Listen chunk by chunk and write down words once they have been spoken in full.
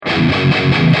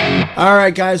All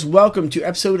right, guys, welcome to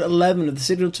episode 11 of the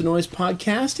Signal to Noise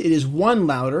podcast. It is One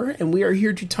Louder, and we are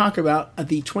here to talk about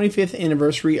the 25th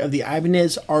anniversary of the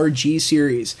Ibanez RG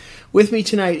series. With me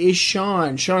tonight is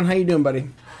Sean. Sean, how you doing, buddy?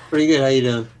 Pretty good. How you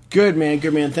doing? Good, man.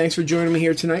 Good, man. Thanks for joining me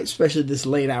here tonight, especially this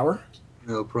late hour.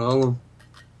 No problem.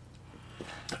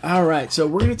 All right, so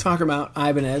we're going to talk about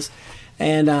Ibanez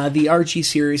and the RG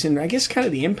series, and I guess kind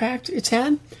of the impact it's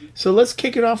had. So let's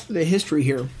kick it off with the history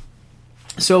here.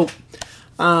 So,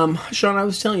 Sean, I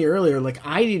was telling you earlier,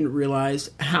 I didn't realize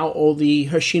how old the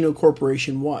Hoshino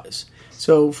Corporation was.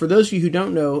 So, for those of you who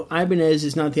don't know, Ibanez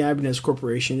is not the Ibanez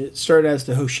Corporation. It started as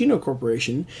the Hoshino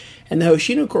Corporation, and the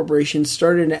Hoshino Corporation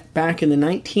started back in the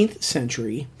 19th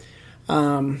century,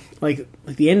 like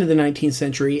the end of the 19th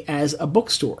century, as a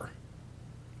bookstore.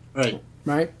 Right.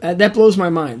 Right? That blows my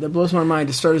mind. That blows my mind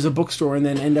to start as a bookstore and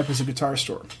then end up as a guitar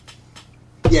store.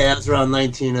 Yeah, that's around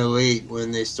 1908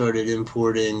 when they started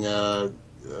importing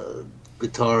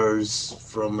guitars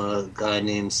from a guy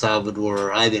named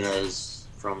Salvador Ibanez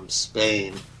from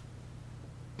Spain.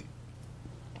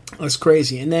 That's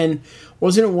crazy. And then,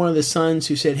 wasn't it one of the sons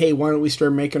who said, hey, why don't we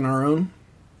start making our own?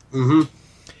 Mm-hmm.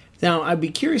 Now, I'd be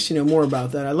curious to know more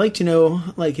about that. I'd like to know,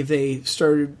 if they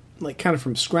started, kind of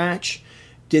from scratch.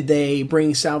 Did they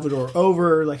bring Salvador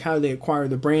over? How did they acquire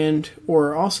the brand?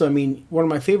 Or also, one of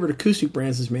my favorite acoustic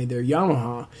brands is made there,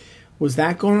 Yamaha. Was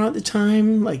that going on at the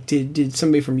time? Did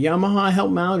somebody from Yamaha help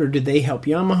them out, or did they help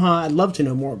Yamaha? I'd love to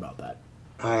know more about that.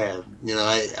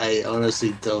 I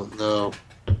honestly don't know.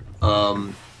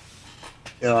 I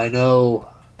know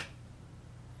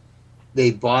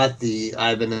they bought the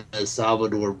Ibanez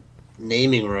Salvador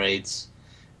naming rights,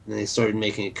 and they started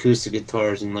making acoustic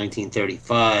guitars in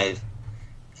 1935.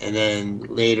 And then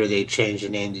later they changed the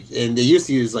name. And they used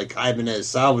to use, Ibanez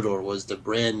Salvador was the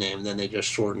brand name. Then they just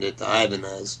shortened it to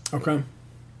Ibanez. Okay.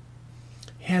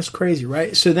 Yeah, that's crazy,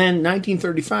 right? So then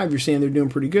 1935, you're saying they're doing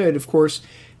pretty good. Of course,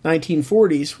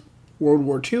 1940s, World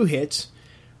War II hits.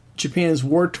 Japan's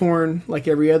war-torn, like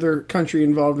every other country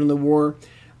involved in the war.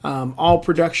 All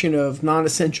production of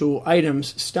non-essential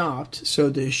items stopped. So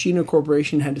the Hoshino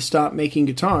Corporation had to stop making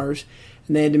guitars.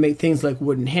 And they had to make things like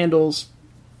wooden handles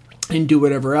and do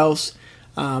whatever else.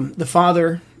 The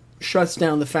father shuts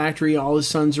down the factory. All his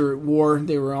sons are at war.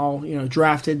 They were all,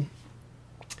 drafted.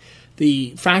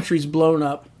 The factory's blown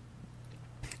up.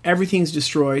 Everything's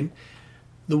destroyed.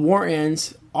 The war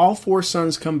ends. All four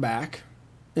sons come back,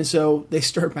 and so they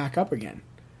start back up again.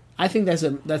 I think that's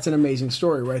an amazing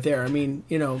story right there.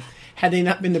 Had they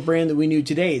not been the brand that we knew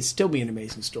today, it'd still be an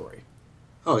amazing story.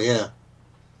 Oh yeah.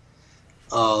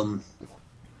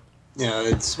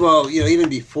 Even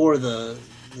before the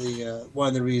one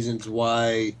of the reasons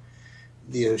why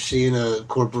the Hoshino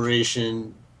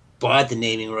Corporation bought the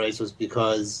naming rights was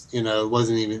because, it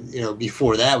wasn't even,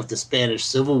 before that with the Spanish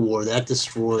Civil War, that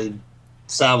destroyed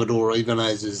Salvador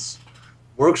Ibanez's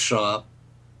workshop,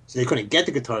 so they couldn't get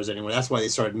the guitars anymore. That's why they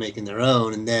started making their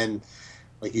own, and then,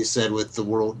 like you said, with the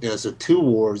world, so two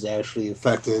wars actually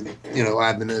affected,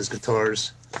 Ibanez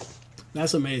guitars.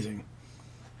 That's amazing.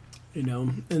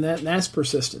 And that's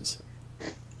persistence.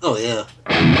 Oh, yeah.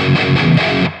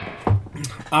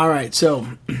 All right, so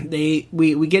we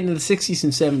get into the 60s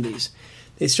and 70s.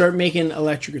 They start making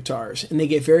electric guitars, and they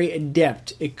get very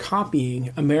adept at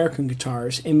copying American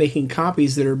guitars and making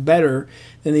copies that are better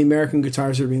than the American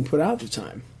guitars that are being put out at the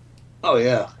time. Oh,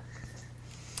 yeah.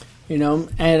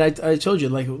 And I told you,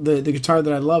 the guitar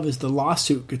that I love is the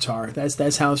Lawsuit guitar.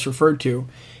 That's how it's referred to.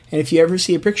 And if you ever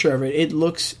see a picture of it, it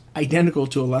looks identical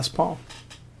to a Les Paul.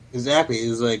 Exactly. It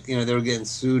was they were getting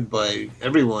sued by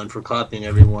everyone for copying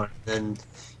everyone. And,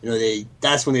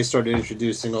 that's when they started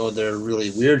introducing all their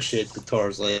really weird shaped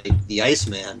guitars like the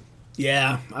Iceman.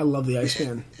 Yeah, I love the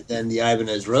Iceman. And then the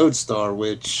Ibanez Roadstar,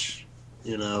 which, the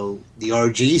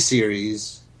RG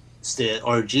series,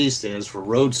 RG stands for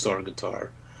Roadstar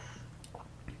guitar.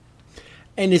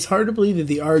 And it's hard to believe that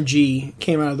the RG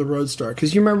came out of the Roadstar.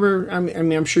 Because you remember,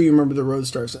 I'm sure you remember the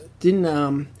Roadstars.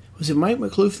 Was it Mike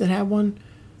McClure that had one?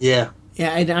 Yeah.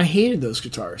 Yeah, and I hated those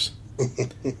guitars.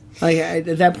 At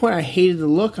that point, I hated the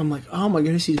look. I'm like, oh my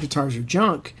goodness, these guitars are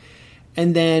junk.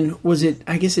 And then,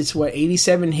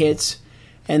 87 hits,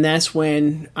 and that's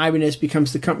when Ibanez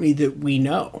becomes the company that we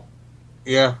know.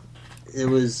 Yeah. It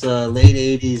was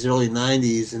late 80s, early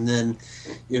 90s, and then,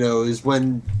 it was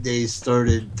when they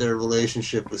started their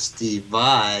relationship with Steve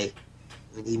Vai,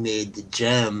 and he made the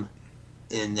Gem,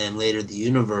 and then later the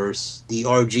Universe. The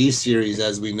RG series,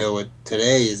 as we know it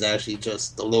today, is actually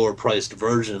just the lower-priced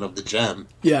version of the Gem.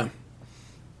 Yeah.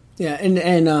 Yeah,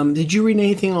 and did you read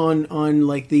anything on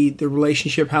the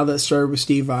relationship, how that started with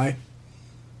Steve Vai?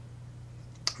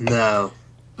 No.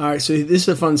 All right, so this is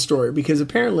a fun story because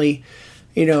apparently,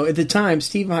 at the time,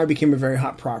 Steve Vai became a very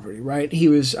hot property, right? He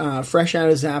was fresh out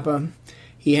of Zappa.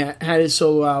 He had his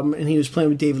solo album, and he was playing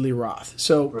with David Lee Roth.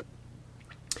 So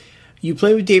you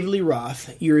play with David Lee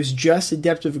Roth. You're as just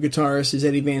adept of a guitarist as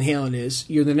Eddie Van Halen is.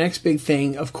 You're the next big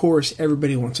thing. Of course,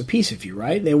 everybody wants a piece of you,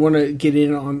 right? They want to get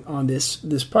in on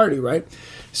this party, right?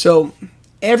 So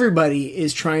everybody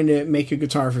is trying to make a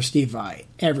guitar for Steve Vai.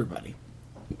 Everybody.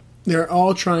 They're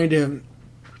all trying to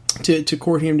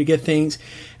court him to get things.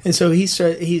 And so he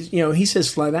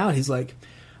says flat out, he's like,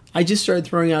 I just started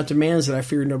throwing out demands that I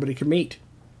figured nobody could meet.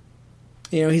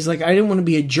 He's like, I didn't want to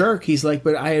be a jerk. He's like,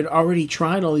 but I had already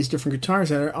tried all these different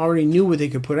guitars. I already knew what they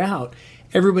could put out.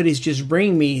 Everybody's just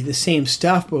bringing me the same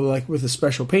stuff, but like with a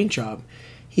special paint job.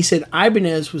 He said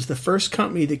Ibanez was the first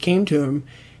company that came to him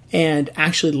and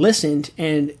actually listened,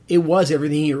 and it was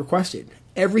everything he requested.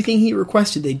 Everything he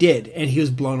requested, they did, and he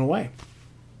was blown away.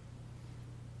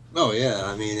 Oh, yeah.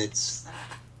 I mean, it's...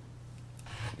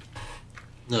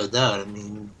 No doubt. I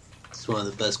mean... He's one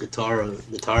of the best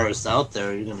guitarists out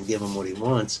there. You're going to give him what he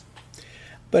wants.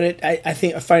 But I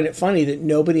find it funny that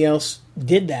nobody else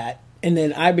did that, and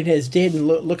then Ibanez did, and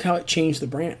look how it changed the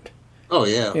brand. Oh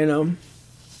yeah,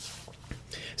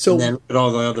 So and then look at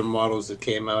all the other models that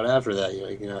came out after that.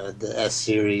 The S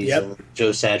series, and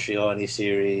Joe Satriani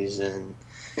series, and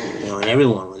and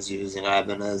everyone was using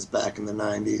Ibanez back in the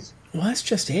 '90s. Well, that's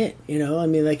just it. I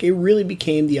mean, like it really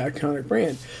became the iconic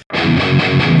brand.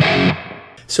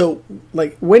 So,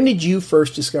 like, when did you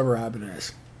first discover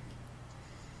Ibanez?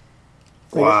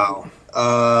 Wow.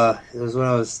 It was when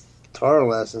I was guitar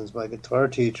lessons. My guitar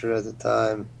teacher at the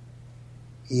time,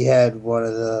 he had one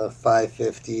of the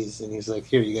 550s, and he's like,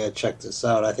 here, you got to check this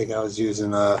out. I think I was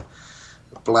using a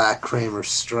black Kramer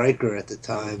Striker at the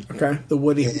time. Okay, the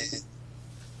Woody.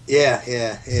 Yeah.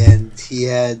 And he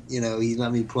had, he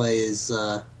let me play his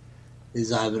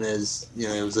Ibanez.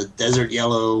 It was a desert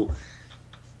yellow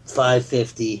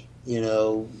 550,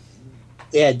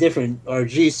 they had different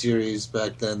RG series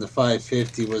back then. The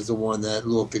 550 was the one that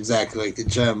looked exactly like the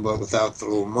Gem, but without the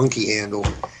little monkey handle.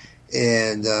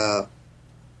 And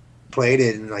played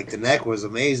it, and like the neck was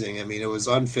amazing. I mean, it was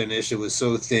unfinished. It was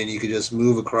so thin you could just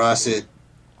move across it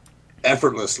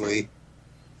effortlessly.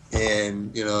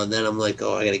 And and then I'm like,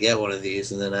 oh, I got to get one of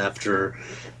these. And then after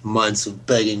months of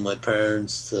begging my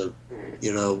parents to,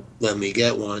 let me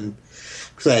get one.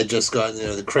 Because I had just gotten,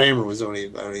 the Kramer was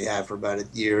only had for about a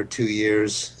year or 2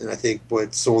 years, and I think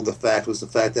what sold the fact was the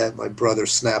fact that my brother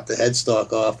snapped the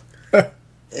headstock off,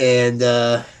 and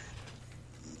to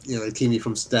keep me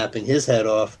from snapping his head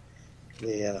off,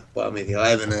 the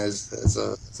Ibanez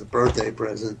as a birthday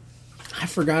present. I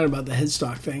forgot about the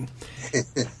headstock thing.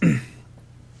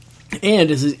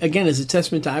 And as a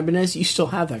testament to Ibanez, you still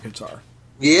have that guitar.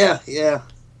 Yeah, and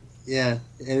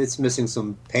it's missing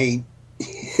some paint.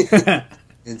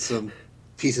 And some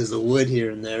pieces of wood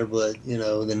here and there, but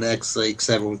the neck's like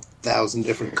several thousand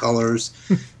different colors.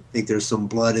 I think there's some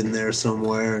blood in there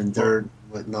somewhere and dirt and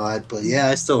whatnot. But yeah,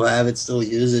 I still have it, still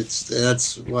use it.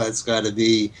 That's why it's got to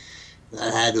be.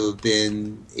 That had to have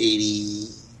been 80,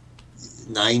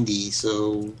 90,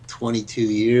 so 22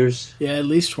 years. Yeah, at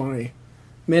least 20,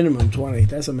 minimum 20.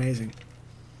 That's amazing.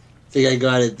 I think I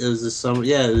got it. It was the summer.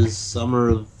 Yeah, it was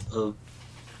summer of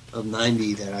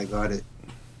 90 that I got it.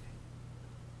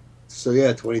 So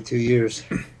yeah, 22 years.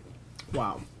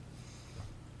 Wow.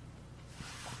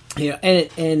 And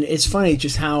it's funny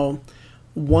just how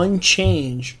one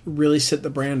change really set the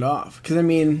brand off. Because I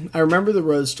remember the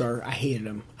Roadstar. I hated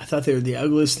them. I thought they were the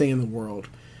ugliest thing in the world.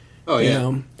 Oh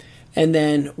yeah. And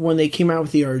then when they came out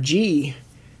with the RG,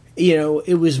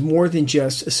 it was more than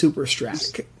just a super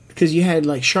Strat. Because you had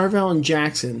like Charvel and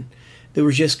Jackson that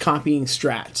were just copying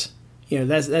Strats.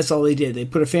 That's all they did. They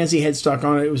put a fancy headstock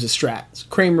on it. It was a Strat.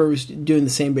 Kramer was doing the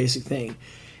same basic thing.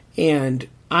 And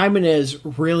Ibanez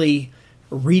really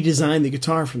redesigned the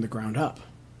guitar from the ground up,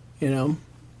 Yeah,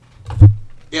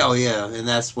 oh yeah. And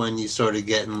that's when you started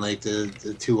getting like the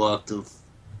 2-octave,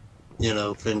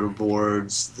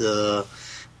 fingerboards, the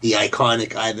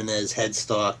iconic Ibanez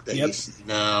headstock that you see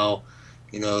now,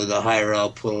 the higher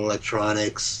output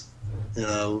electronics.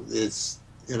 It's...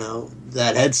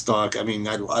 that headstock,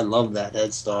 I love that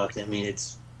headstock.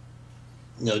 It's,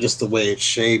 just the way it's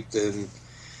shaped and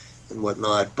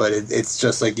whatnot. But it's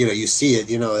just like, you see it,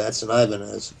 that's an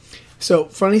Ibanez. So,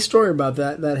 funny story about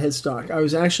that headstock. I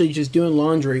was actually just doing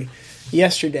laundry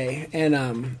yesterday,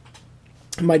 and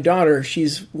my daughter,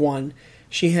 she's 1,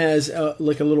 she has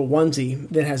like a little onesie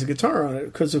that has a guitar on it.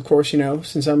 Because, of course,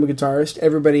 since I'm a guitarist,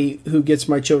 everybody who gets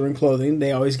my children clothing,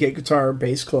 they always get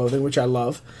guitar-based clothing, which I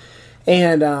love.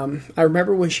 And I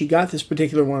remember when she got this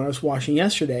particular one I was washing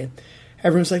yesterday,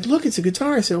 everyone's like, look, it's a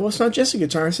guitar. I said, well, it's not just a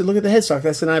guitar. I said, look at the headstock.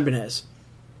 That's an Ibanez.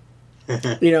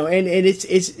 You know, and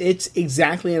it's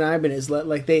exactly an Ibanez.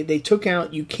 Like they took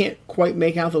out, you can't quite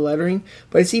make out the lettering,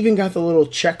 but it's even got the little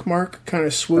check mark kind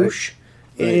of swoosh,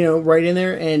 right. You know, right in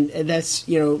there. And that's,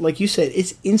 you know, like you said,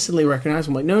 it's instantly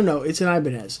recognizable. I'm like, no, it's an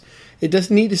Ibanez. It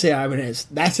doesn't need to say Ibanez.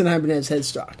 That's an Ibanez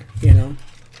headstock, you know?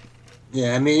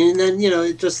 Yeah, I mean, and then, you know,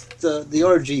 it just, the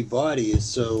RG body is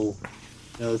so,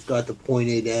 you know, it's got the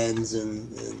pointed ends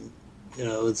and you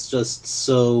know, it's just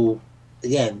so,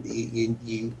 again,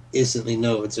 you instantly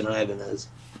know it's an Ibanez.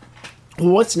 Well,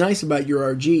 what's nice about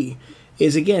your RG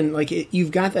is, again, like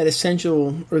you've got that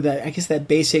essential, or that, I guess that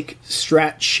basic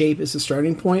Strat shape as the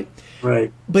starting point.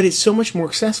 Right. But it's so much more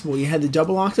accessible. You had the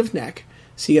double octave neck,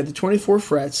 so you got the 24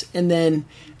 frets, and then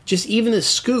just even the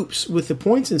scoops with the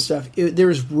points and stuff,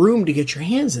 there's room to get your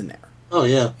hands in there. Oh,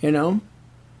 yeah. You know?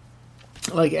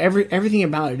 Like everything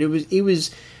about it. It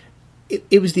was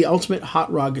the ultimate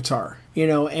hot rod guitar, you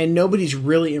know, and nobody's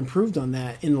really improved on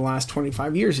that in the last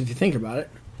 25 years, if you think about it.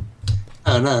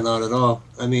 Oh, no, not at all.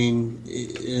 I mean,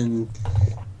 you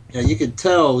could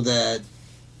tell that,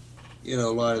 you know,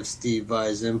 a lot of Steve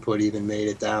Vai's input even made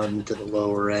it down to the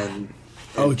lower end.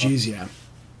 Oh, geez, yeah.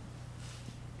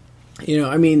 You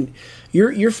know, I mean,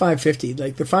 your 550,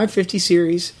 like the 550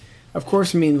 series, of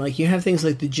course, I mean, like you have things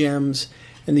like the Gems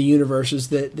and the Universes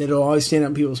that'll always stand out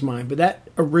in people's mind. But that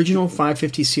original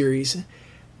 550 series,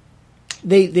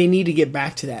 they need to get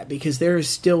back to that, because there is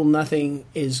still nothing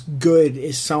as good,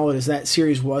 as solid as that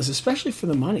series was, especially for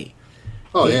the money.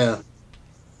 Oh, yeah.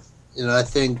 You know, I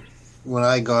think when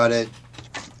I got it,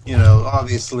 you know,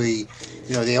 obviously,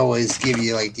 you know, they always give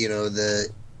you, like, you know, the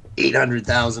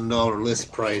 $800,000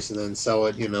 list price and then sell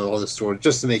it, you know, all the stores,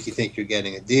 just to make you think you're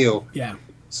getting a deal. Yeah.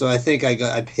 So I think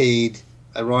I paid,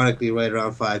 ironically, right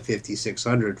around $550,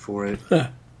 $600 for it. Huh.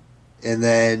 And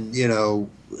then, you know,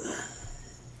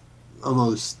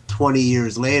 almost 20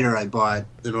 years later, I bought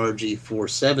an RG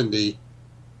 470,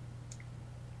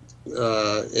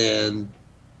 and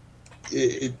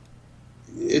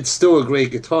it's still a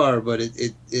great guitar, but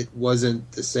it wasn't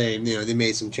the same. You know, they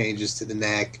made some changes to the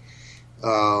neck.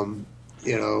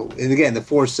 You know, and again, the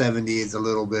 470 is a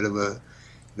little bit of a,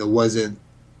 you know, wasn't,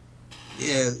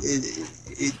 yeah,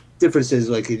 it differences,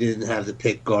 like it didn't have the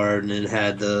pick guard and it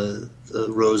had the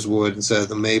rosewood instead of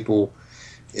the maple,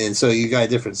 and so you got a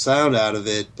different sound out of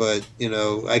it, but, you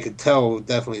know, I could tell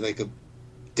definitely like a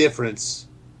difference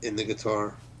in the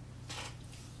guitar.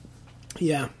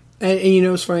 Yeah, and you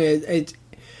know, it's funny,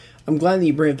 I'm glad that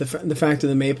you bring up the fact of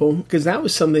the maple, because that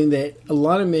was something that a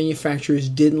lot of manufacturers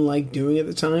didn't like doing at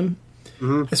the time,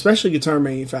 especially guitar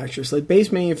manufacturers. Like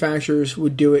bass manufacturers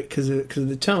would do it because of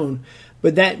the tone,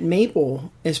 but that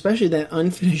maple, especially that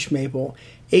unfinished maple,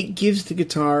 it gives the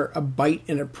guitar a bite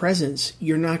and a presence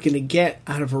you're not going to get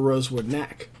out of a rosewood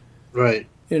neck. Right.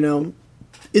 You know,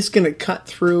 it's going to cut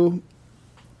through.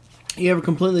 You have a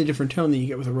completely different tone than you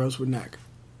get with a rosewood neck.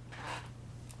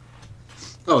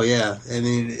 Oh, yeah. I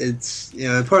mean, it's, you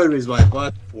know, part of the reason why I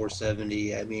bought the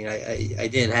 470, I mean, I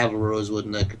didn't have a rosewood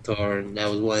neck guitar, and that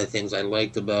was one of the things I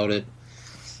liked about it.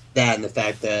 That and the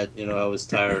fact that, you know, I was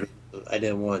tired. I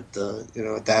didn't want, you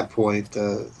know, at that point,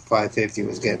 550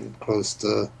 was getting close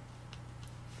to,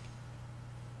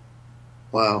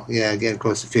 wow, yeah, getting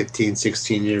close to 15,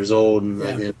 16 years old, and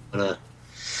I didn't want to,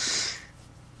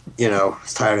 you know, I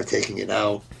was tired of taking it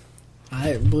out.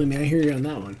 Believe me, I hear you on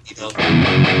that one. You know?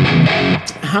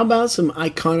 How about some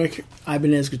iconic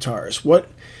Ibanez guitars? What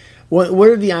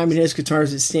are the Ibanez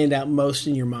guitars that stand out most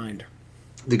in your mind?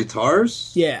 The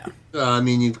guitars? Yeah. I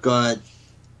mean, you've got,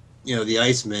 you know, the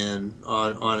Iceman,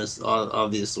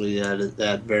 obviously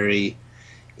that very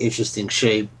interesting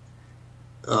shape.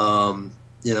 You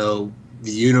know,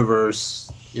 the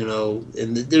Universe, you know,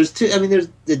 and there's there's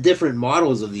the different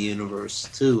models of the Universe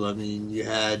too. I mean, you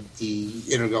had the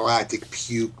Intergalactic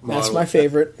Puke model. That's my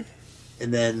favorite.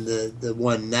 And then the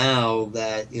one now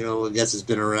that, you know, I guess has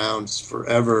been around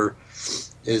forever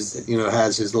is, you know,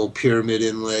 has his little pyramid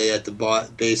inlay at the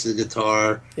base of the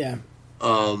guitar. Yeah.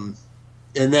 And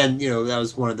then, you know, that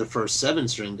was one of the first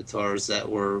 7-string guitars that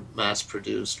were mass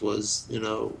produced, was, you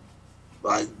know,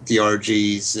 by the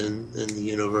RGs and the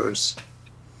Universe.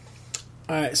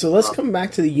 All right, so let's come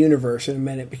back to the Universe in a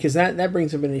minute, because that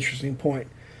brings up an interesting point.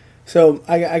 So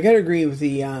I got to agree with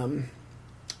the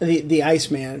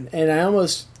Iceman, and I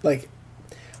almost I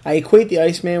equate the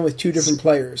Iceman with two different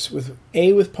players,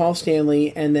 with Paul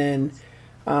Stanley, and then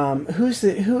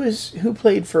who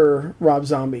played for Rob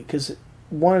Zombie, because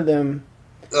one of them.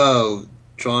 Oh,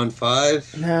 John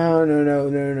 5?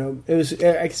 No. It was.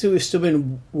 I guess it was still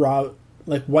been raw,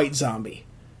 like White Zombie.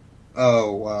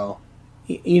 Oh, wow.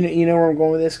 You know where I'm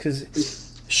going with this?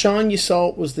 Because Sean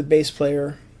Yseult was the bass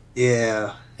player.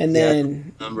 Yeah. And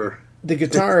then the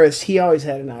guitarist, he always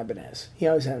had an Ibanez. He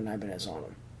always had an Ibanez on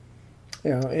him. You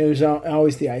know, it was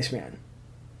always the Iceman.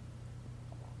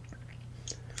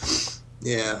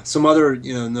 Yeah. Some other,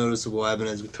 noticeable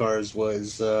Ibanez guitars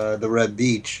was the Red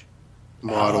Beach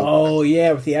model. Oh,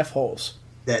 yeah, with the F-holes.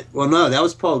 That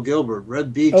was Paul Gilbert.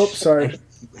 Red Beach. Oh, sorry.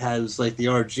 Has like the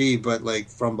RG, but like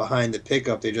from behind the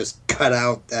pickup, they just cut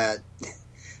out that,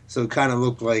 so it kind of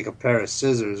looked like a pair of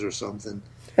scissors or something.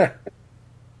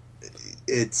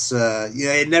 It's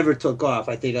it never took off.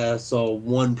 I think I saw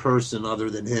one person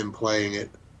other than him playing it,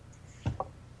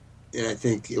 and I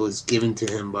think it was given to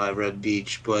him by Red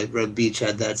Beach. But Red Beach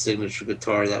had that signature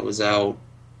guitar that was out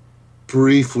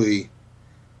briefly.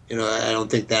 I don't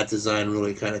think that design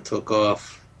really kind of took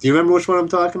off. Do you remember which one I'm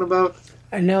talking about?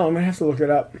 I know. I'm gonna have to look it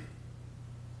up.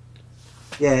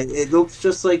 Yeah, it looks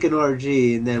just like an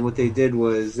RG, and then what they did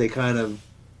was they kind of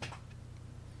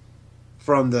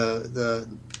from the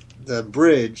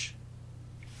bridge,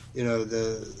 they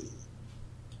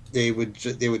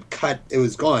would cut. It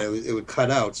was gone. It would cut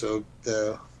out. So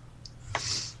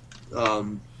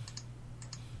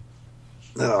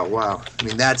oh wow! I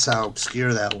mean, that's how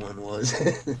obscure that one was.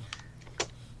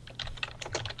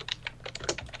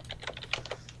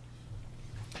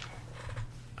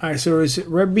 All right, so is it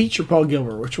Red Beach or Paul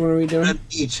Gilbert? Which one are we doing? Red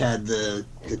Beach had the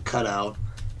cutout,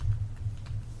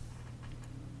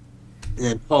 and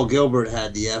then Paul Gilbert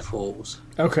had the F-holes.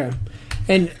 Okay,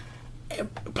 and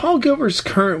Paul Gilbert's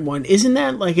current one, isn't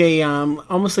that like a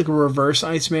almost like a reverse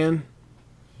Iceman?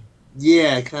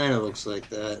 Yeah, it kind of looks like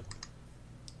that.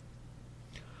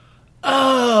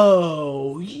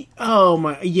 Oh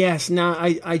my, yes. Now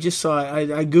I just saw it.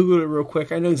 I googled it real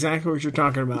quick. I know exactly what you're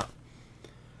talking about.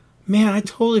 Man, I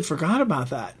totally forgot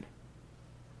about that.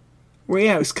 Well,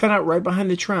 yeah, it was cut out right behind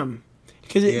the trim,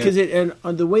 because and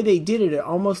the way they did it, it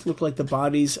almost looked like the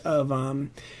bodies of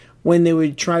when they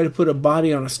would try to put a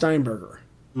body on a Steinberger.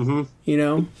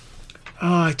 Mm-hmm. Oh,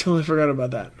 I totally forgot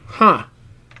about that. Huh.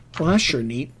 Well, that's sure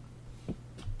neat.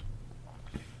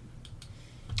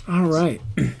 All right.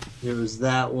 There was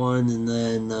that one, and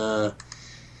then the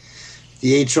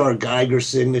H.R. Geiger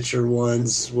signature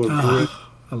ones were great.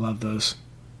 I love those.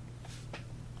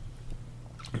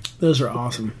 Those are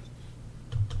awesome.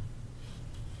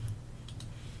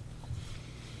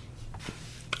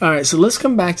 All right, so let's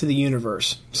come back to the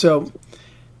universe. So,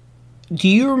 do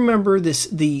you remember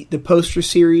the poster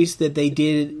series that they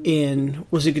did in,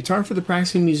 was it Guitar for the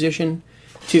Practicing Musician,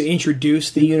 to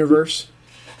introduce the universe?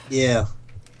 Yeah.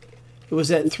 Was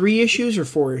that 3 issues or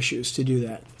 4 issues to do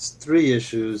that? It's 3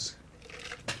 issues.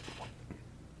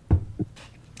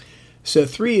 So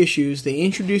 3 issues, they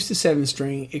introduced the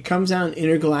 7-string. It comes out in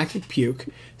Intergalactic Puke,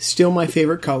 still my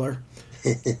favorite color.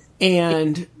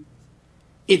 And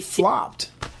it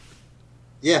flopped.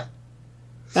 Yeah.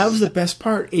 That was the best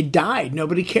part. It died.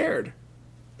 Nobody cared.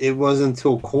 It wasn't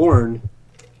until Korn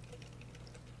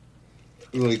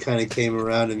really kind of came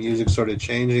around and music started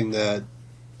changing that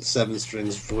 7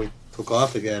 strings really took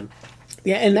off again.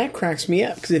 Yeah, and that cracks me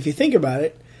up, because if you think about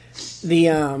it,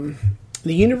 the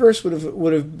universe would have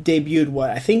debuted, what,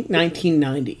 I think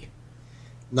 1990.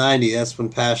 90, that's when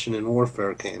Passion and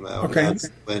Warfare came out. Okay. That's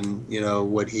when,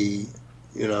 what he,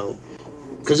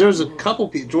 because there was a couple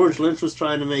people. George Lynch was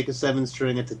trying to make a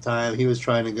 7-string at the time. He was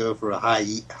trying to go for a high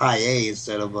A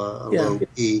instead of a low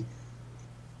E.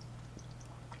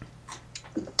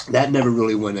 That never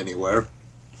really went anywhere.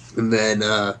 And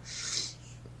then,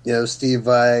 Steve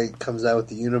Vai comes out with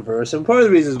the universe. And part of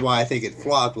the reasons why I think it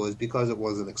flopped was because it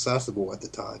wasn't accessible at the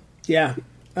time. Yeah.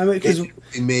 I mean, because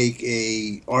they make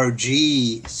a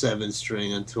RG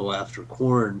 7-string until after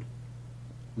Korn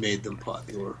made them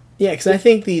popular. Yeah, because I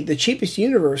think the cheapest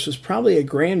universe was probably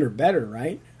 $1,000 or better,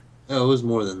 right? No, it was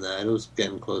more than that. It was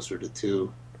getting closer to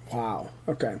 $2,000. Wow.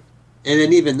 Okay. And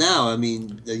then even now, I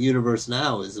mean, the universe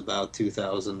now is about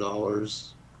 $2,000,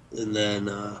 and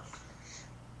then,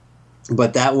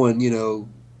 but that one, it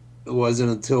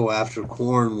wasn't until after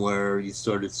Korn where you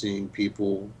started seeing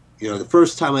people. The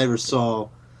first time I ever saw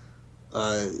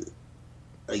a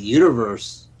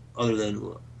universe other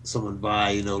than someone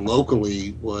buy,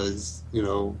 locally was,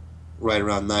 right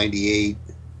around 98.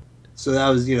 So that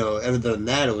was, other than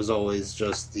that, it was always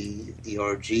just the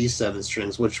RG 7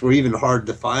 strings, which were even hard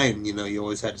to find. You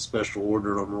always had to special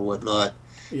order them or whatnot.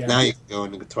 Yeah. Now you can go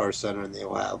into Guitar Center and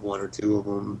they'll have 1 or 2 of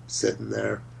them sitting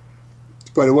there.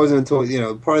 But it wasn't until,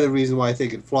 part of the reason why I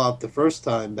think it flopped the first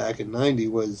time back in 90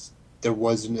 was there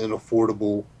wasn't an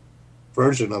affordable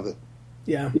version of it.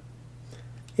 Yeah.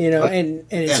 And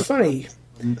it's funny.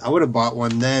 I would have bought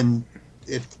one then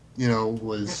if,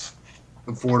 was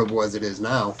affordable as it is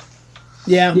now.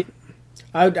 Yeah.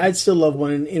 I'd still love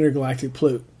one in intergalactic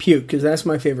puke because that's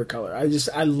my favorite color.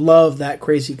 I love that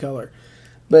crazy color.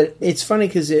 But it's funny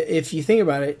because if you think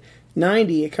about it,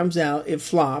 90, it comes out, it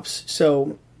flops,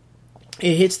 so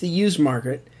it hits the used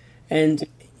market, and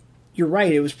you're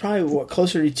right, it was probably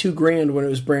closer to $2,000 when it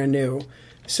was brand new.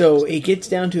 So it gets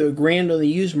down to $1,000 on the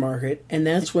used market, and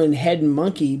that's when Head and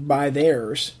Monkey buy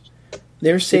theirs.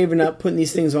 They're saving up, putting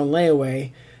these things on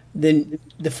layaway. Then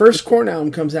the first Korn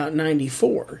album comes out in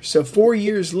 94. So 4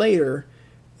 years later,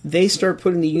 they start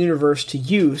putting the universe to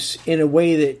use in a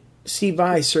way that Steve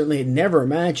Vai certainly had never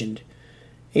imagined.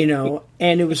 And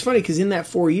it was funny because in that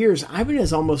 4 years,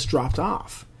 Ibanez almost dropped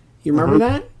off. You remember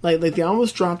that? Like they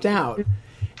almost dropped out.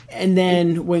 And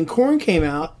then when Korn came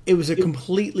out, it was a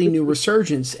completely new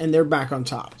resurgence, and they're back on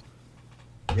top.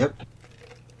 Yep.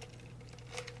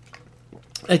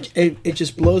 It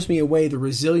just blows me away, the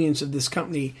resilience of this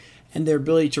company and their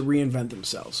ability to reinvent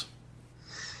themselves.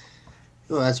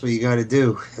 Well, that's what you got to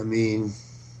do. I mean,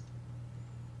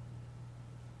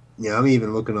 I'm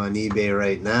even looking on eBay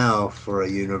right now for a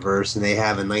universe, and they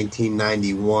have a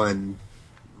 1991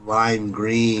 lime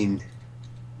green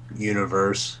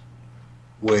universe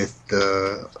with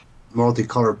the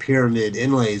multicolor pyramid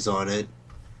inlays on it,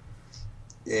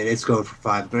 and it's going for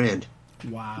 $5,000.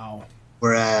 Wow.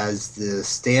 Whereas the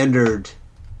standard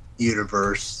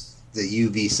universe, the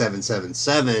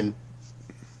UV777,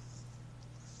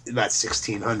 about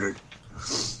 $1,600.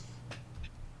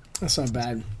 That's not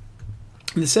bad.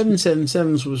 The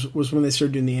 777s was when they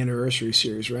started doing the anniversary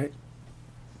series, right?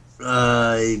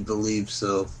 I believe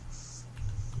so.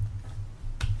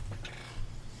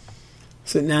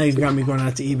 So now you've got me going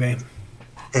out to eBay.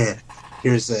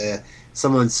 Here's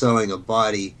someone selling a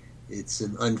body. It's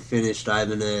an unfinished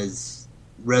Ibanez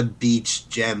Reb Beach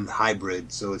Gem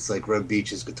hybrid. So it's like Reb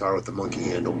Beach's guitar with the monkey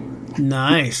handle.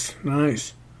 Nice.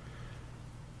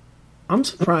 I'm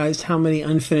surprised how many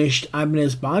unfinished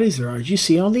Ibanez bodies there are. Did you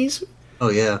see all these? Oh,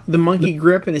 yeah. The monkey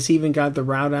grip, and it's even got the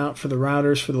route out for the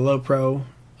routers for the low pro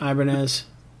Ibanez.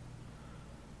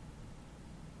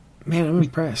 Man, I'm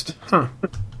impressed. Huh.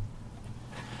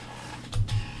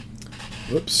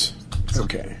 Whoops.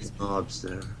 Okay. Knobs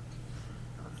there.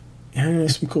 Yeah,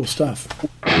 there's some cool stuff.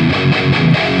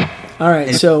 All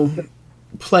right, so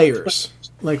players.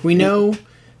 Like we know,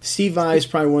 Steve Vai is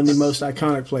probably one of the most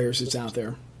iconic players that's out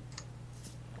there.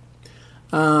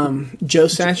 Joe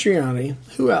Satriani.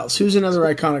 Who else? Who's another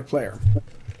iconic player?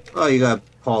 Oh, you got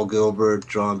Paul Gilbert,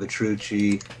 John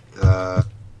Petrucci,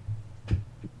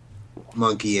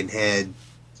 Monkey and Head,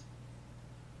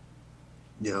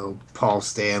 Paul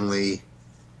Stanley.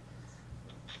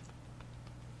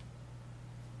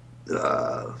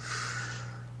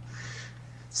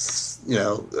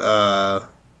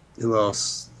 Who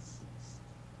else?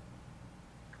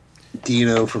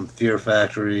 Dino from Fear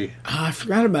Factory. Oh, I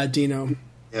forgot about Dino.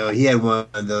 He had one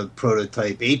of the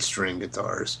prototype 8-string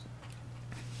guitars.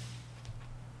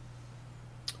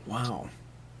 Wow.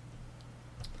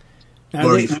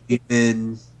 Marty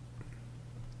Friedman.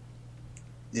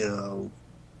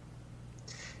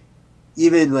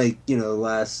 Even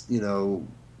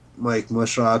Mike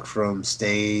Mushrock from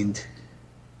Stained.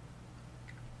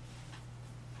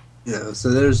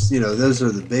 So there's, those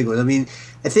are the big ones. I mean,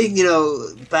 I think,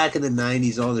 back in the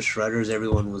 90s, all the shredders,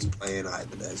 everyone was playing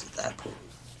Ibanez at that point.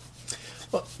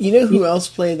 Well, you know who else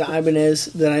played the Ibanez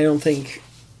that I don't think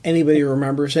anybody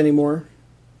remembers anymore?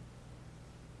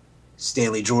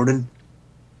 Stanley Jordan.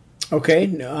 Okay,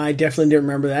 no, I definitely didn't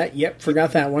remember that. Yep,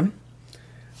 forgot that one.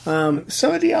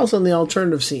 Somebody else on the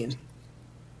alternative scene.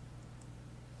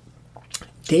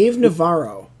 Dave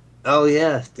Navarro. Oh,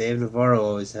 yeah. Dave Navarro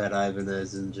always had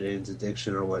Ibanez and Jane's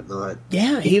Addiction or whatnot.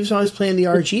 Yeah, he was always playing the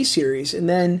RG series. And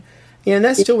then, and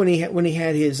that's still when he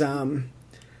had his, the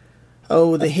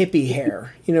hippie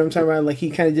hair. You know what I'm talking about? Like, he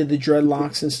kind of did the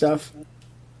dreadlocks and stuff.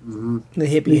 Mm-hmm. The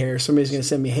hippie hair. Somebody's going to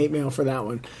send me hate mail for that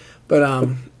one. But,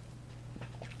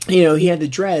 he had the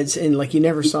dreads, and, like, you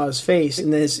never saw his face.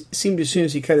 And then it seemed as soon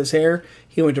as he cut his hair,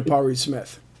 he went to Paul Reed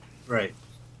Smith. Right.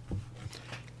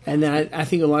 And then I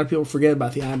think a lot of people forget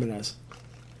about the Ibanez.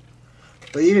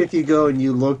 But even if you go and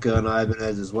you look on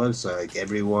Ibanez's website, like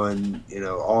everyone,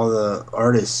 all the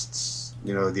artists,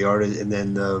 the artist, and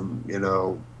then,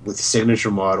 with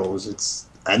signature models, it's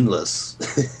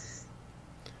endless.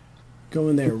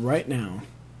 Going there right now.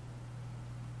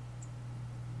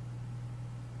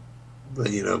 But,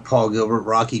 Paul Gilbert,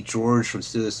 Rocky George from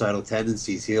Suicidal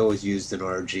Tendencies, he always used an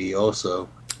RG also.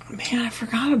 Man, I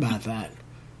forgot about that.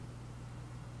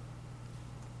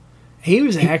 He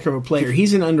was a heck of a player.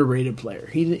 He's an underrated player.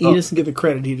 He doesn't get the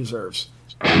credit he deserves.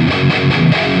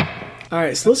 All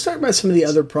right, so let's talk about some of the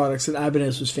other products that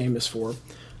Ibanez was famous for.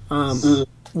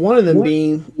 One of them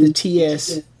being the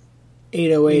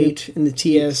TS-808 and the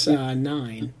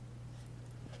TS-9.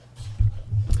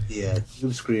 Yeah,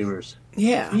 Tube Screamers.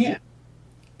 Yeah.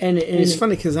 And it's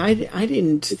funny because I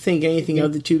didn't think anything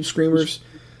of the Tube Screamers.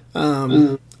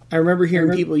 I remember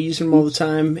hearing people using them all the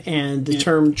time, and the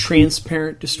term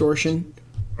transparent distortion.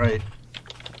 Right.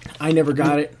 I never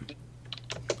got it.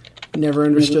 Never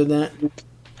understood that.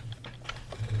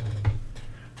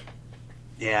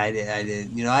 Yeah, I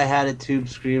did. You know, I had a Tube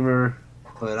Screamer,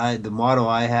 but the model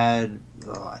I had,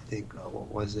 I think, what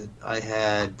was it? I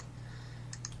had,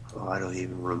 I don't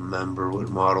even remember what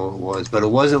model it was, but it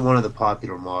wasn't one of the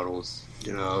popular models.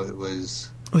 You know, it was...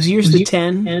 Was yours the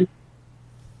 10?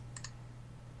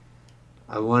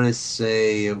 I want to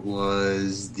say it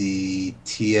was the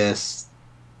TS-10.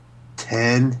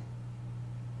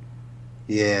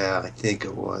 Yeah, I think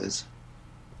it was.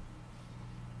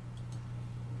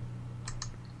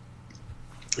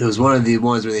 It was one of the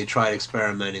ones where they tried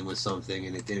experimenting with something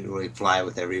and it didn't really fly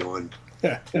with everyone.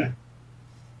 Yeah.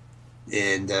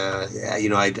 And, you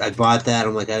know, I bought that.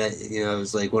 I'm like, it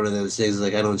was like one of those things,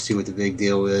 like, I don't see what the big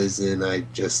deal is. And I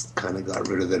just kind of got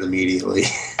rid of it immediately.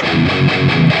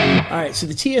 All right, so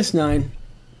the TS-9,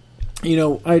 you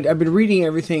know, I've been reading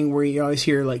everything where you always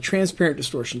hear, like, transparent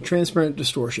distortion.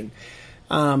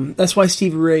 That's why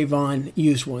Stevie Ray Vaughan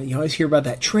used one. You always hear about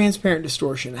that transparent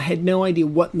distortion. I had no idea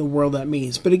what in the world that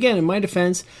means. But again, in my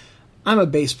defense, I'm a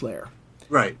bass player.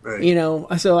 Right. You know,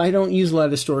 so I don't use a lot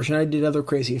of distortion. I did other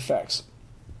crazy effects.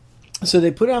 So they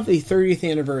put out the 30th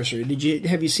anniversary.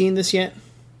 Have you seen this yet?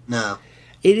 No.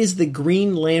 It is the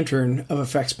Green Lantern of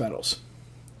effects pedals.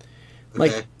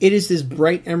 Like, Okay. it is this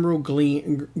bright emerald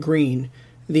green.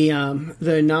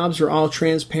 The knobs are all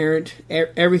transparent.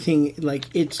 Everything, like,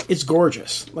 it's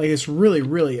gorgeous. Like, it's really,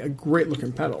 really a great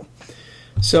looking pedal.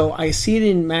 So I see it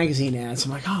in magazine ads.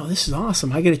 I'm like, oh, this is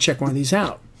awesome. I got to check one of these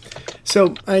out.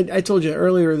 So I told you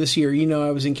earlier this year, you know,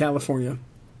 I was in California.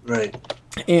 Right.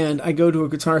 And I go to a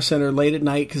Guitar Center late at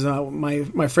night because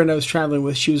my friend I was traveling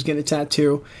with, she was getting a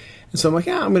tattoo. And so I'm like,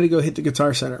 I'm going to go hit the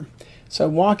Guitar Center. So I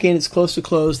walk in, it's close to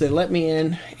close. They let me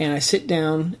in, and I sit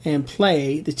down and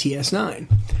play the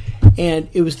TS-9. And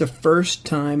it was the first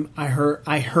time I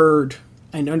heard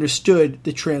and understood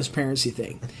the transparency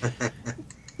thing.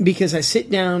 Because I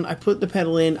sit down, I put the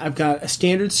pedal in, I've got a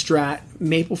standard Strat,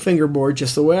 maple fingerboard,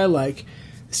 just the way I like,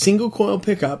 single coil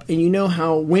pickup, and you know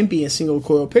how wimpy a single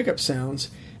coil pickup sounds,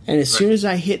 and as soon as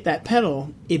I hit that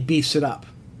pedal, it beefs it up.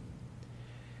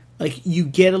 Like, you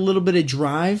get a little bit of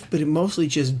drive, but it mostly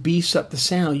just beefs up the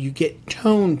sound. You get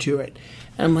tone to it.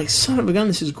 And I'm like, son of a gun,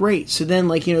 this is great. So then,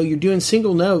 like, you know, you're doing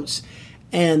single notes,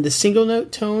 and the single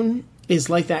note tone is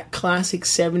like that classic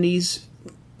 70s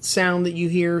sound that you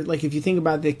hear. Like, if you think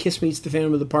about the Kiss Meets the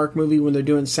Phantom of the Park movie when they're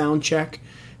doing sound check,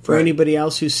 for anybody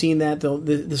else who's seen that,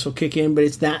 this will kick in, but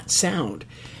it's that sound.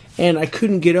 And I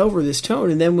couldn't get over this tone.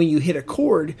 And then when you hit a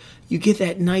chord, you get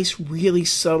that nice, really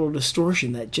subtle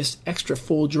distortion, that just extra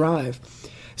full drive.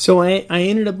 So I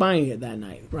ended up buying it that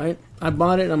night, right? I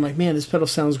bought it, and I'm like, man, this pedal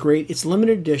sounds great. It's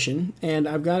limited edition, and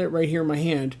I've got it right here in my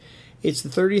hand. It's the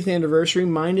 30th anniversary.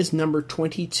 Mine is number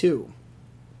 22.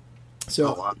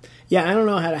 So, yeah, I don't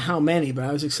know how many, but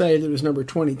I was excited it was number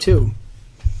 22.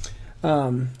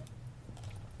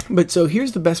 But so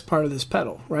here's the best part of this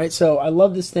pedal, right? So I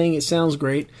love this thing. It sounds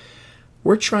great.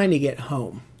 We're trying to get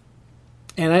home.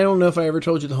 And I don't know if I ever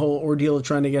told you the whole ordeal of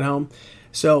trying to get home.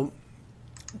 So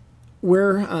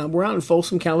we're out in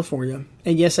Folsom, California.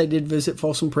 And yes, I did visit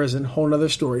Folsom Prison. Whole nother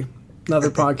story.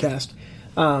 Another podcast.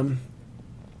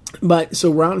 But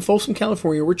so we're out in Folsom,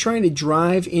 California. We're trying to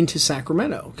drive into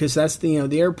Sacramento because that's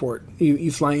the airport.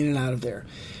 You fly in and out of there.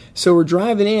 So we're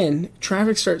driving in.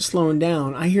 Traffic starts slowing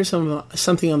down. I hear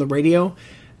something on the radio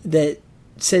that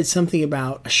said something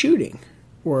about a shooting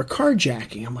or a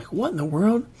carjacking. I'm like, what in the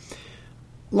world?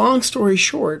 Long story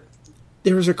short,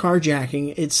 there was a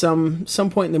carjacking at some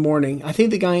point in the morning. I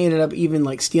think the guy ended up even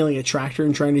like stealing a tractor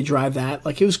and trying to drive that.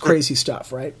 Like, it was crazy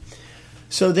stuff, right?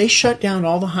 So they shut down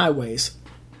all the highways.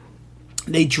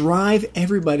 They drive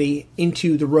everybody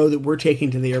into the road that we're taking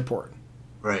to the airport.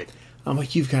 Right. I'm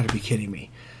like, you've got to be kidding me.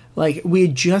 Like, we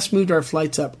had just moved our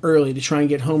flights up early to try and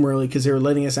get home early because they were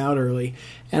letting us out early.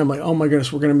 And I'm like, oh my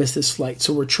goodness, we're going to miss this flight.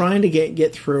 So we're trying to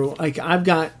get through. Like, I've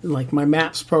got like my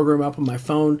maps program up on my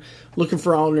phone, looking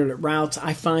for alternate routes.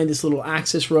 I find this little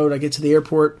access road. I get to the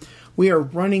airport. We are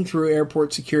running through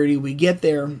airport security. We get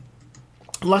there.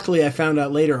 Luckily, I found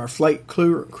out later our flight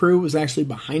crew was actually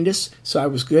behind us, so I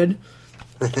was good.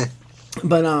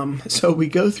 But so we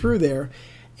go through there,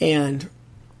 and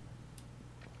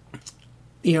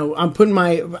I'm putting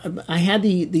I had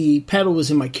the pedal was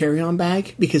in my carry-on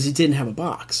bag because it didn't have a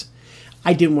box.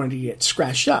 I didn't want it to get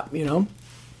scratched up,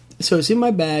 So it's in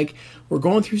my bag. We're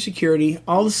going through security.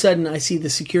 All of a sudden, I see the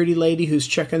security lady who's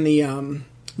checking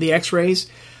the X-rays.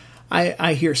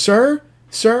 I hear, "Sir,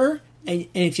 sir," and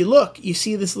if you look, you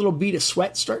see this little bead of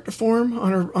sweat start to form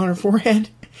on her forehead.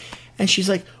 And she's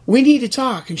like, "We need to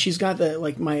talk." And she's got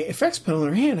my effects pedal in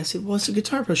her hand. I said, "Well, it's a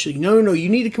guitar pedal." She's like, No, you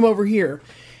need to come over here.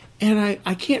 And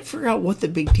I can't figure out what the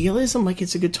big deal is. I'm like,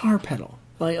 it's a guitar pedal.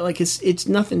 Like it's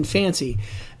nothing fancy.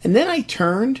 And then I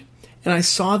turned and I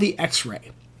saw the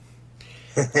X-ray.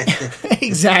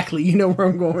 Exactly. You know where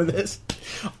I'm going with this.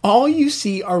 All you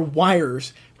see are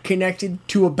wires connected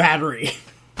to a battery.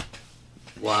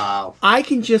 Wow. I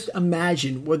can just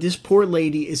imagine what this poor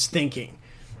lady is thinking,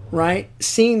 right?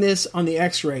 Seeing this on the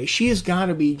X-ray, she has got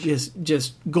to be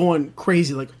just going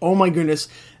crazy. Like, oh my goodness,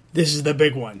 this is the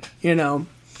big one,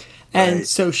 And right.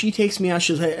 So she takes me out.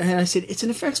 And I said, "It's an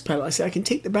effects pedal." I said, "I can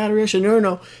take the battery out." She said,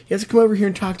 No. You have to come over here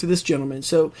and talk to this gentleman.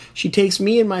 So she takes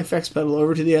me and my effects pedal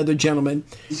over to the other gentleman.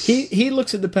 He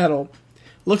looks at the pedal,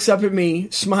 looks up at me,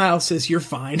 smiles, says, "You're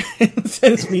fine," and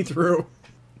sends me through.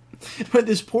 But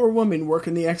this poor woman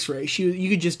working the X-ray, you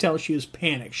could just tell she was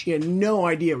panicked. She had no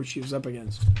idea what she was up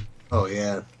against. Oh,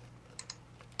 yeah.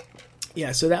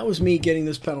 Yeah, so that was me getting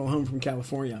this pedal home from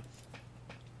California.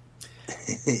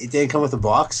 It didn't come with a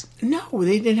box? No,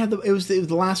 they didn't have it was the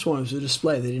last one. It was a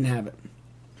display. They didn't have it.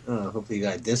 Oh, hopefully you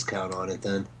got a discount on it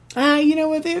then. You know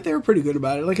what? They were pretty good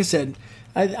about it. Like I said,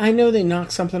 I know they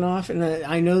knocked something off, and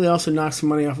I know they also knocked some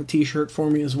money off a T-shirt for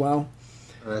me as well.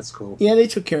 Oh, that's cool. Yeah, they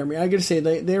took care of me. I got to say,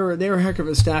 they were a heck of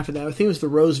a staff at that. I think it was the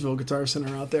Roseville Guitar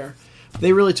Center out there.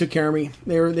 They really took care of me.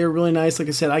 They were really nice. Like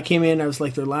I said, I came in. I was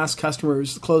like their last customer. It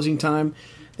was the closing time.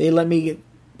 They let me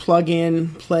plug in,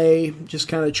 play, just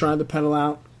kind of try the pedal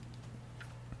out.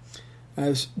 It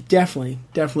was definitely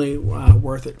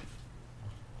worth it.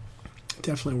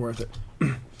 Definitely worth it.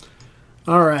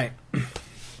 All right.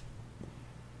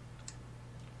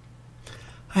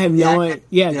 I have no idea.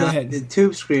 Yeah, go ahead. The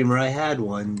Tube Screamer, I had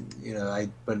one. I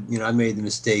made the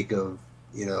mistake of,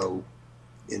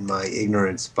 in my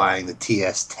ignorance, buying the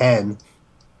TS10,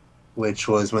 which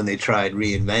was when they tried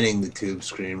reinventing the Tube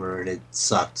Screamer, and it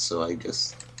sucked. So I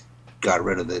just got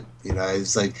rid of it.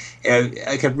 It's like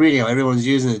I kept reading everyone's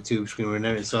using the Tube Screamer, and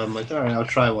everything, so I'm like, all right, I'll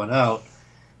try one out,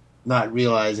 not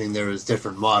realizing there was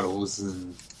different models,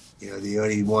 and the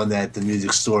only one that the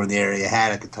music store in the area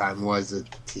had at the time was a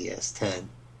TS10.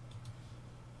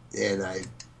 And I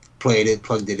played it,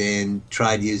 plugged it in,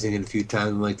 tried using it a few times.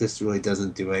 I'm like, this really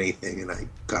doesn't do anything, and I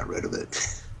got rid of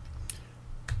it.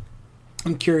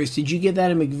 I'm curious, did you get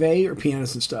that in McVeigh or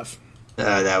Pianos and Stuff?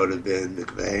 That would have been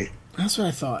McVeigh. That's what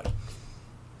I thought.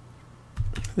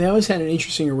 They always had an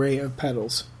interesting array of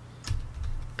pedals.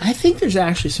 I think there's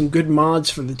actually some good mods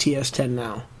for the TS10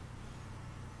 now.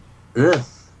 Yeah.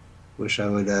 Wish I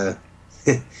would, Yeah,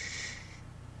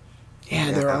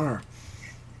 there are.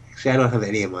 Actually, I don't have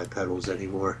any of my pedals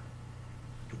anymore.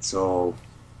 It's all,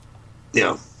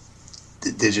 the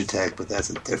Digitech, but that's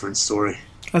a different story.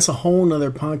 That's a whole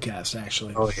nother podcast,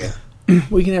 actually. Oh, yeah.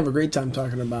 We can have a great time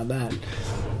talking about that.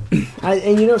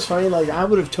 And it's funny, like, I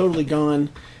would have totally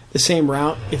gone the same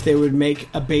route if they would make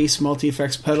a bass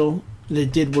multi-effects pedal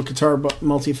that did what guitar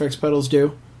multi-effects pedals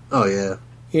do. Oh, yeah.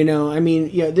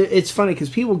 It's funny because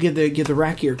people get the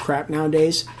rack gear crap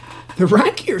nowadays. The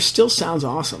rack gear still sounds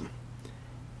awesome.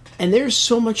 And there's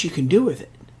so much you can do with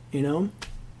it,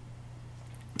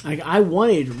 Like, I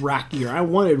wanted rack gear. I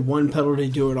wanted one pedal to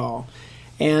do it all.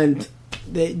 And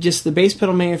the bass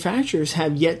pedal manufacturers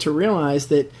have yet to realize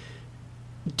that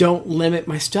don't limit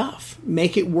my stuff.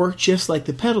 Make it work just like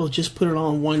the pedal. Just put it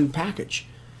all in one package.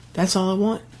 That's all I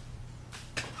want.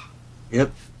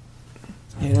 Yep.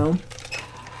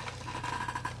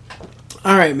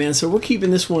 All right, man. So we're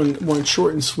keeping this one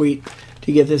short and sweet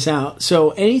to get this out.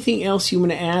 So anything else you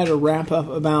want to add or wrap up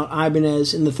about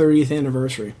Ibanez in the 30th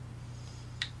anniversary?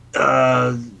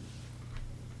 Of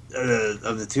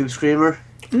the Tube Screamer?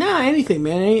 Nah, anything,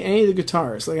 man. Any of the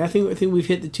guitars. Like I think we've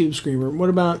hit the Tube Screamer. What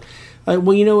about? What I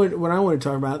want to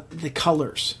talk about, the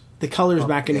colors. The colors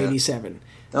back in '87.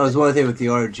 That was one thing with the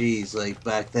RGs. Like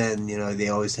back then, they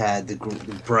always had the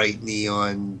bright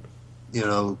neon,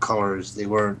 colors. They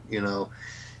weren't,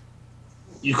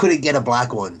 you couldn't get a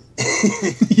black one.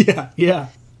 Yeah.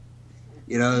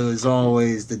 It was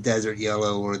always the desert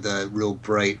yellow or the real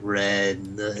bright red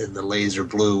and the laser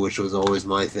blue, which was always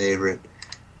my favorite.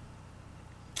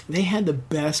 They had the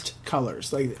best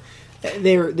colors. Like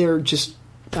they're just,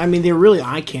 I mean, they're really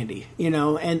eye candy,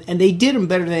 and they did them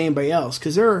better than anybody else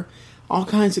because there are all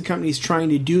kinds of companies trying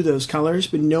to do those colors,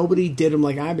 but nobody did them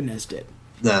like Ibanez did.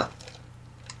 No.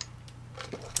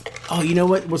 Oh, you know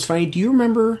what? What's funny? Do you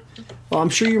remember? Well, I'm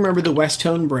sure you remember the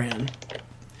Westone brand.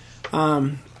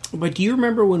 But do you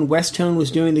remember when Westone was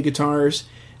doing the guitars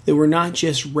that were not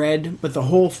just red, but the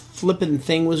whole flippin'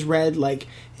 thing was red? Like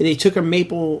they took a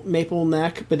maple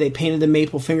neck, but they painted the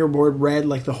maple fingerboard red.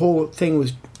 Like the whole thing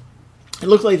was. It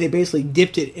looked like they basically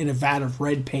dipped it in a vat of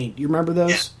red paint. You remember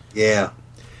those? Yeah.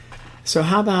 So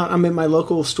how about I'm at my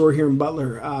local store here in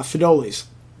Butler, Fidoli's.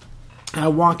 I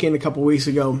walk in a couple weeks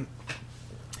ago.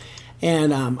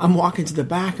 And I'm walking to the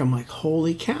back. I'm like,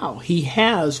 holy cow. He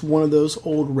has one of those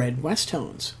old red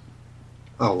Westones.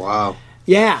 Oh, wow.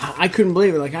 Yeah, I couldn't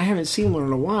believe it. Like, I haven't seen one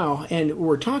in a while. And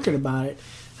we're talking about it.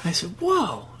 I said,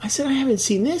 whoa. I said, I haven't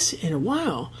seen this in a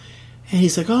while. And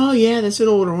he's like, oh, yeah, that's an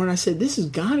older one. I said, this has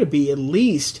got to be at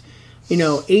least,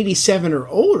 87 or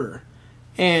older.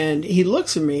 And he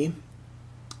looks at me.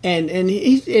 And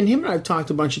him and I have talked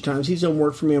a bunch of times. He's done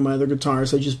work for me on my other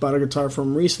guitars. I just bought a guitar from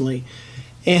him recently.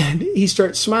 And he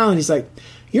starts smiling. He's like,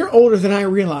 you're older than I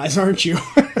realize, aren't you?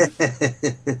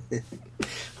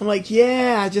 I'm like,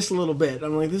 yeah, just a little bit.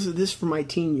 I'm like, this is for my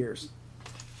teen years.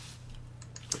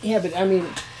 Yeah, but I mean,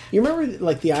 you remember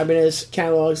like the Ibanez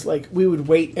catalogs? Like we would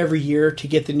wait every year to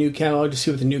get the new catalog to see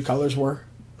what the new colors were.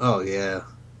 Oh, yeah.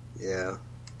 Yeah.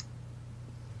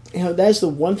 That's the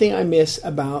one thing I miss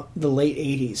about the late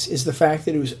 80s is the fact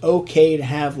that it was okay to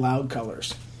have loud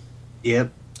colors.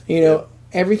 Yep.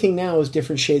 Everything now is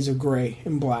different shades of gray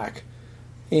and black.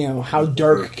 How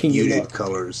dark can you look?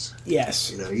 Colors.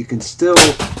 Yes. You can still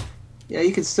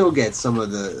get some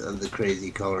of the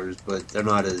crazy colors, but they're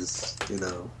not as,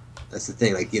 that's the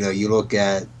thing. Like, you look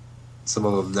at some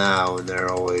of them now and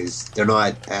they're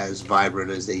not as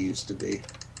vibrant as they used to be.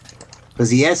 Because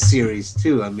the S series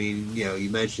too, I mean, you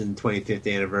mentioned 25th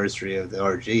anniversary of the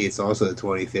RG, it's also the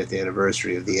 25th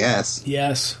anniversary of the S.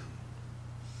 Yes.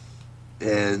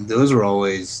 And those were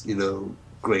always,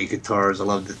 great guitars. I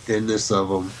love the thinness of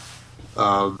them.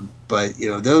 But,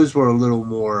 those were a little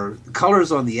more... The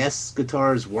colors on the S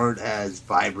guitars weren't as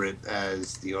vibrant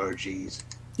as the RGs.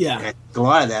 Yeah. And a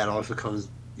lot of that also comes,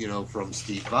 from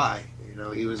Steve Vai.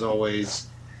 He was always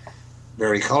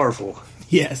very colorful.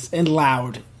 Yes, and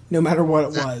loud, no matter what it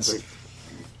was.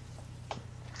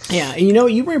 Yeah, and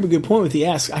you bring up a good point with the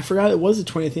S. I forgot it was the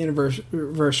 20th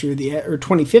anniversary of the or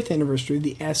 25th anniversary of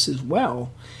the S as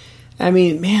well. I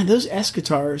mean, man, those S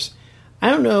guitars. I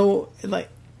don't know.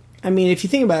 If you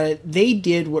think about it, they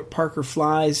did what Parker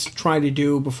Fly's tried to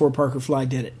do before Parker Fly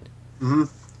did it. Mm-hmm.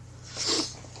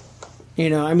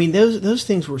 Those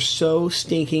things were so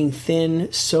stinking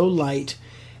thin, so light,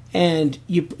 and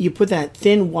you put that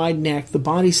thin, wide neck. The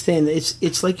body's thin.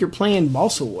 It's like you're playing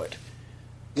balsa wood.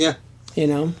 Yeah.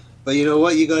 But you know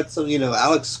what? You got some,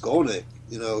 Alex Skolnick,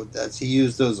 he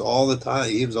used those all the time.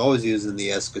 He was always using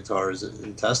the S guitars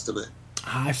in Testament.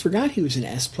 I forgot he was an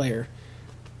S player.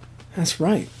 That's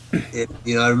right. I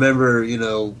remember,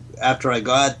 after I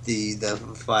got the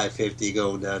 550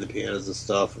 going down to pianos and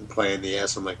stuff and playing the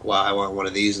S, I'm like, wow, I want one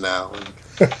of these now.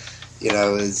 And,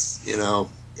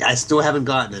 I still haven't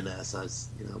gotten an S. I,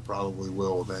 probably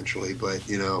will eventually, but,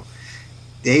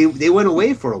 they went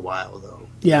away for a while, though.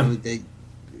 Yeah.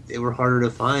 They were harder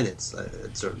to find at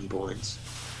certain points.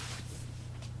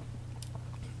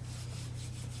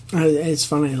 It's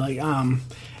funny,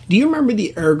 do you remember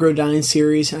the Ergodyne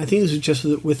series? I think this was just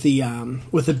with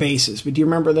the basses, but do you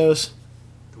remember those?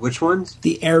 Which ones?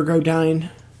 The Ergodyne.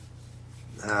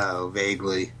 Oh,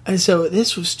 vaguely. And so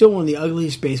this was still one of the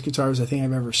ugliest bass guitars I think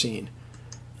I've ever seen.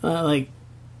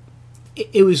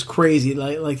 It was crazy.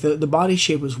 Like the body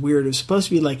shape was weird. It was supposed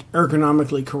to be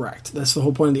ergonomically correct. That's the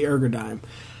whole point of the Ergodyne.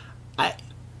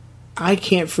 I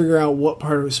can't figure out what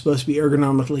part of it was supposed to be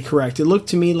ergonomically correct. It looked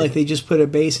to me like they just put a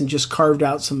bass and just carved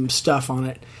out some stuff on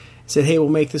it. Said, hey, we'll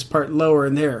make this part lower,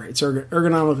 and there. It's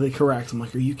ergonomically correct. I'm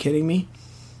like, are you kidding me?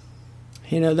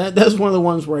 That was one of the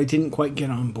ones where I didn't quite get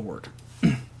on board.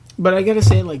 But I got to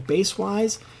say,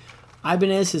 bass-wise,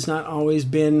 Ibanez has not always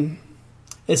been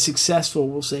as successful,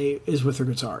 we'll say, as with their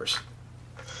guitars.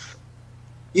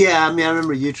 Yeah, I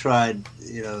remember you tried,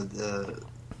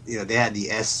 they had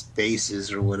the S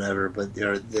basses or whatever, but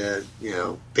they're the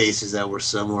basses that were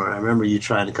similar. I remember you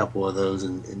tried a couple of those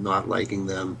and not liking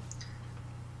them.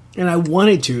 And I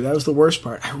wanted to. That was the worst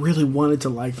part. I really wanted to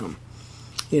like them.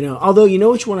 Although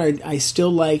which one I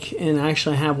still like, and I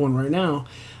actually have one right now,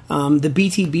 the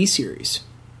BTB series.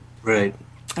 Right.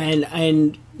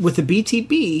 And with the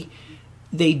BTB,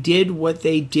 they did what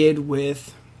they did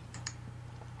with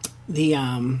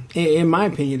in my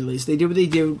opinion at least, they did what they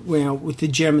did with the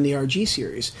Gem and the RG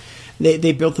series.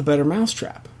 They built a better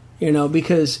mousetrap,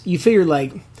 because you figure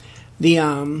like the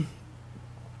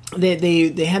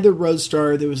they had the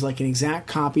Roadstar that was like an exact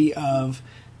copy of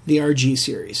the RG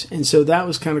series, and so that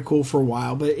was kind of cool for a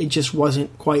while, but it just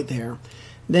wasn't quite there.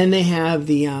 Then they have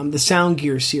the Sound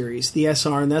Gear series, the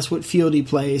SR, and that's what Fieldy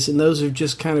plays, and those have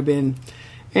just kind of been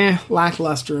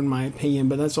lackluster in my opinion,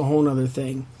 but that's a whole other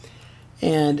thing.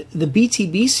 And the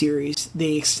BTB series,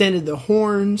 they extended the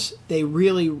horns, they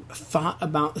really thought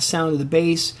about the sound of the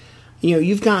bass.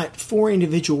 You've got 4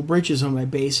 individual bridges on my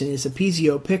bass, and it's a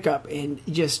PZO pickup, and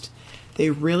just they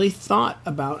really thought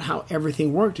about how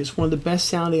everything worked. It's one of the best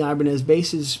sounding Ibanez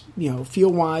basses,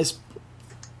 feel-wise,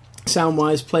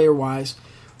 sound-wise, player-wise,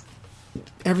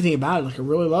 everything about it. Like, I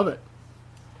really love it.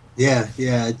 Yeah,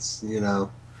 it's,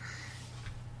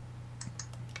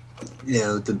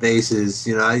 the basses,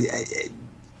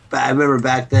 I remember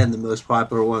back then the most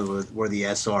popular ones were the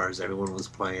SRs. Everyone was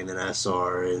playing an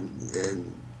SR,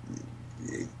 and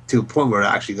to a point where it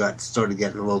actually started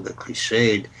getting a little bit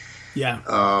cliched. Yeah.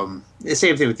 The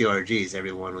same thing with the RGs.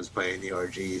 Everyone was playing the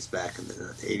RGs back in the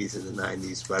 80s and the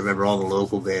 90s. But I remember all the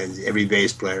local bands, every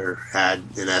bass player had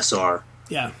an SR.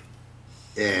 Yeah.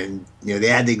 And, they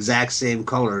had the exact same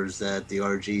colors that the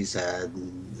RGs had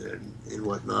and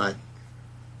whatnot.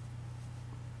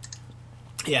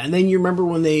 Yeah, and then you remember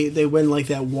when they went like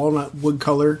that walnut wood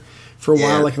color for a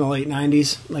while, like in the late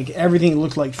 90s? Like everything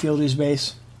looked like Fieldy's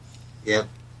bass. Yep.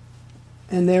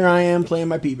 And there I am playing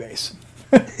my P bass.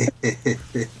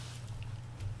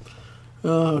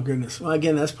 Oh, goodness. Well,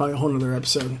 again, that's probably a whole other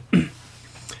episode.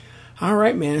 All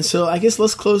right, man. So I guess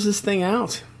let's close this thing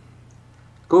out.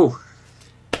 Cool.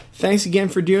 Thanks again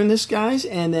for doing this, guys.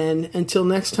 And then until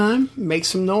next time, make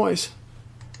some noise.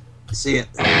 See ya.